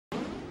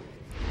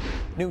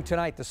New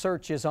tonight, the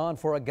search is on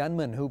for a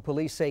gunman who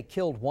police say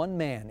killed one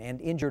man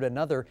and injured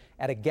another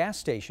at a gas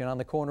station on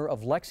the corner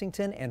of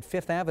Lexington and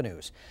Fifth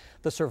Avenues.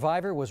 The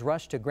survivor was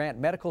rushed to Grant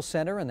Medical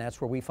Center, and that's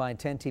where we find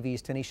 10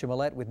 TV's Tanisha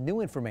Millette with new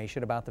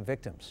information about the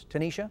victims.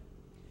 Tanisha?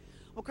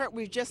 Well, Kurt,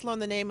 we've just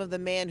learned the name of the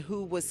man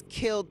who was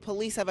killed.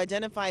 Police have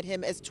identified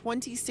him as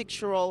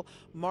 26-year-old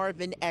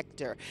Marvin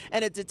Ector.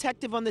 And a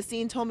detective on the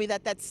scene told me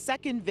that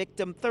second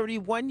victim,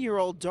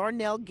 31-year-old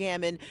Darnell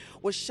Gammon,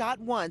 was shot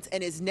once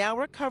and is now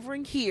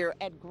recovering here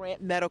at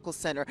Grant Medical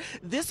Center.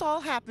 This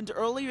all happened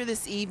earlier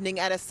this evening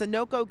at a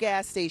Sunoco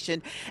gas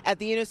station at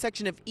the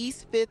intersection of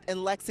East 5th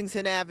and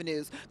Lexington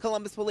Avenues.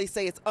 Columbus police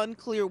say it's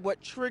unclear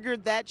what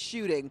triggered that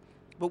shooting.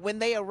 But when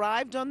they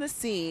arrived on the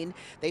scene,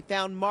 they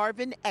found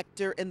Marvin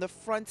Ector in the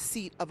front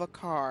seat of a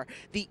car.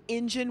 The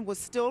engine was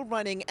still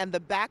running and the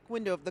back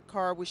window of the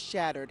car was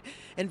shattered.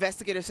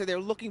 Investigators say they're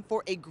looking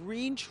for a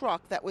green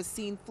truck that was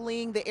seen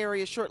fleeing the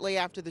area shortly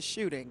after the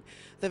shooting.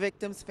 The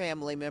victim's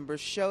family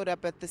members showed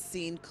up at the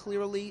scene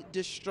clearly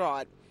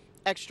distraught.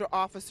 Extra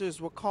officers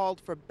were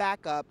called for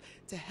backup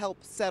to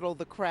help settle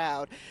the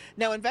crowd.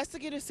 Now,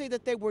 investigators say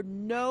that there were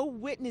no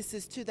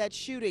witnesses to that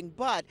shooting,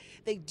 but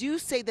they do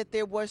say that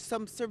there was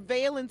some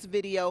surveillance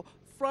video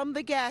from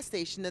the gas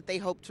station that they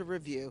hope to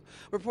review.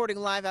 Reporting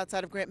live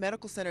outside of Grant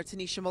Medical Center,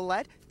 Tanisha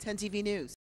Millette, 10 TV News.